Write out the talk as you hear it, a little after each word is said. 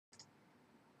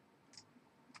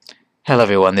Hello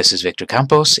everyone, this is Victor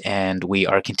Campos, and we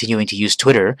are continuing to use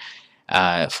Twitter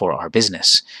for our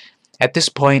business. At this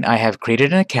point, I have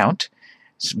created an account,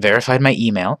 verified my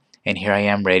email, and here I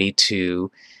am ready to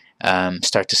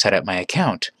start to set up my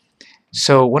account.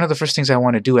 So one of the first things I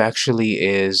want to do actually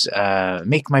is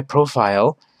make my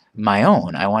profile my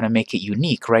own. I want to make it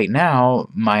unique. Right now,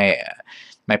 my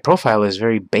profile is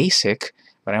very basic,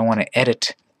 but I want to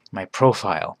edit my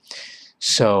profile.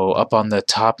 So up on the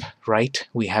top right,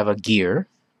 we have a gear,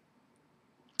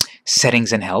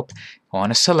 settings and help. I want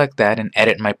to select that and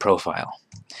edit my profile.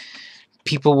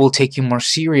 People will take you more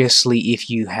seriously if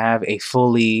you have a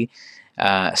fully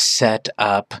set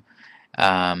up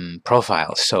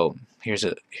profile. So here's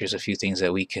a few things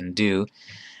that we can do.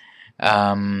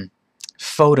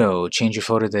 Photo, change your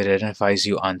photo that identifies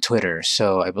you on Twitter.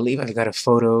 So I believe I've got a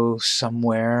photo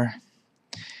somewhere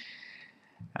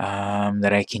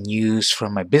that I can use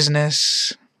from my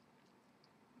business.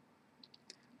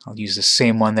 I'll use the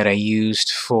same one that I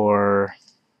used for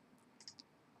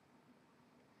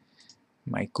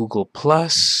my Google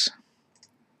Plus.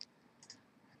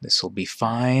 This will be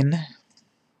fine.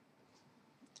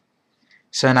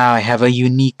 So now I have a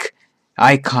unique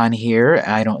icon here.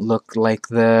 I don't look like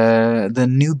the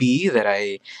newbie that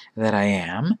I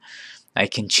am. I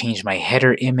can change my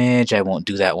header image. I won't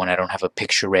do that one. I don't have a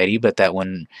picture ready, but that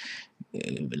one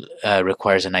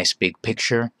requires a nice big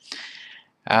picture.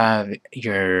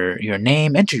 Your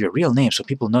name. Enter your real name so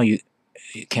people know you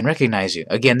can recognize you.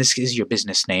 Again, this is your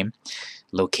business name.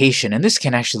 Location, and this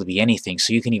can actually be anything.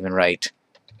 So you can even write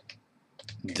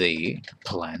the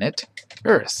planet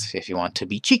Earth if you want to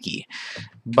be cheeky.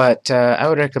 But I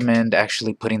would recommend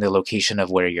actually putting the location of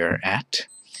where you're at.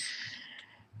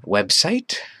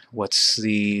 Website. What's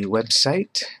the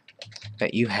website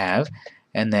that you have?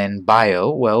 And then bio.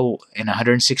 Well, in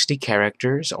 160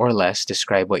 characters or less,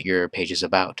 describe what your page is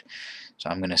about. So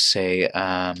I'm going to say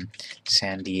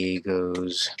San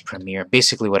Diego's premiere,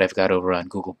 basically what I've got over on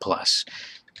Google+.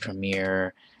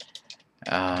 Premiere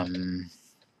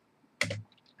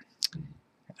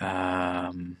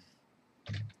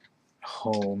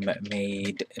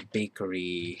homemade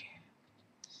bakery,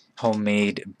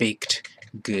 homemade baked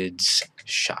goods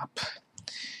shop.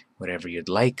 Whatever you'd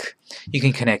like. You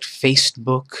can connect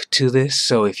Facebook to this,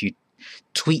 so if you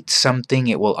tweet something,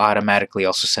 it will automatically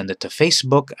also send it to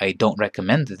Facebook. I don't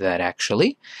recommend that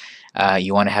actually.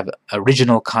 You want to have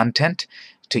original content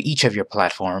to each of your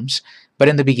platforms, but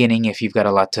in the beginning, if you've got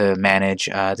a lot to manage,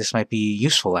 this might be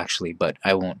useful actually, but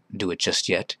I won't do it just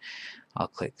yet. I'll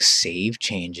click Save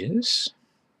Changes.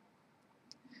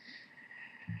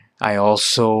 I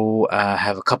also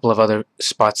have a couple of other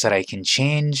spots that I can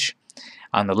change.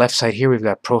 On the left side here, we've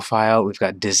got Profile, we've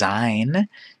got Design.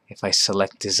 If I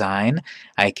select Design,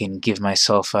 I can give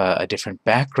myself a different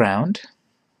background.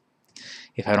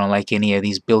 If I don't like any of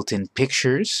these built-in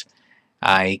pictures,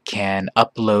 I can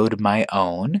upload my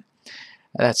own.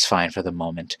 That's fine for the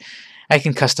moment. I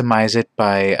can customize it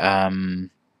by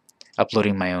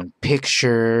uploading my own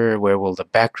picture, where will the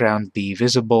background be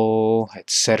visible,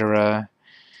 etc.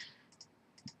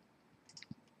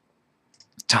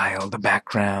 Tile the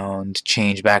background,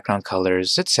 change background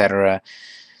colors, etc.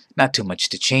 Not too much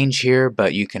to change here,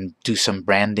 but you can do some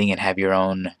branding and have your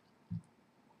own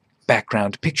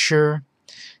background picture.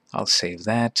 I'll save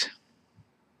that.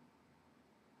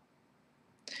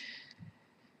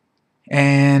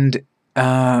 And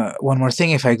one more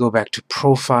thing, if I go back to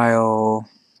Profile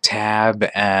tab,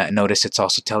 notice it's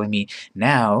also telling me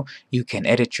now you can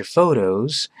edit your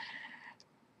photos.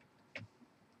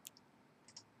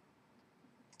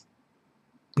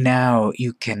 Now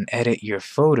you can edit your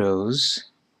photos.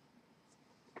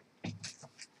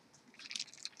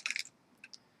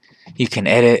 You can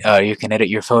edit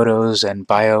your photos and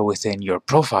bio within your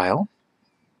profile.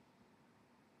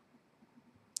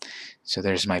 So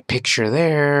there's my picture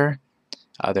there.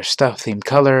 Other stuff, theme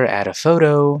color, add a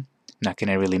photo. Not going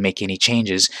to really make any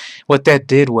changes. What that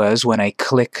did was when I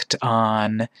clicked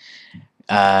on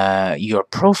your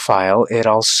profile, it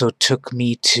also took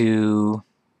me to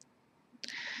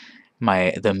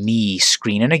the Me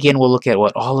screen. And again, we'll look at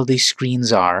what all of these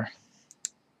screens are.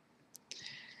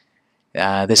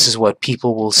 This is what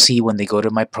people will see when they go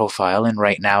to my profile, and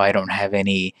right now I don't have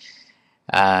any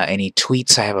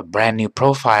tweets. I have a brand new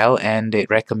profile, and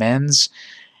it recommends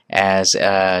as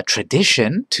a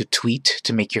tradition to tweet,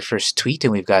 to make your first tweet,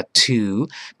 and we've got two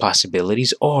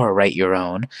possibilities, or write your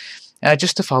own.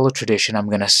 Just to follow tradition, I'm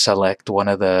going to select one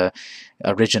of the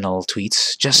original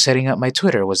tweets. Just setting up my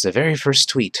Twitter was the very first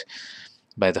tweet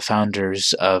by the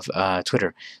founders of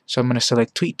Twitter. So I'm going to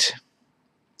select tweet.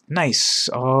 Nice.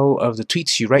 All of the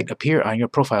tweets you write appear on your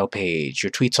profile page.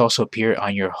 Your tweets also appear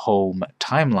on your home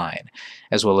timeline,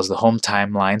 as well as the home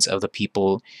timelines of the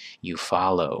people you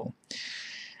follow.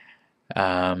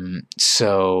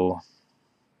 So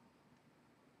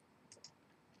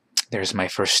there's my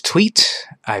first tweet.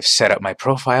 I've set up my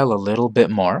profile a little bit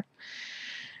more.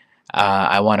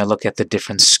 I want to look at the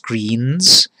different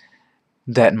screens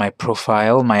that my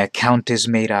profile, my account is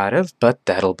made out of, but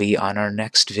that'll be on our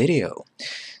next video.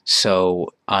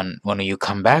 So when you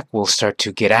come back, we'll start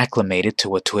to get acclimated to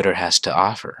what Twitter has to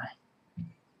offer.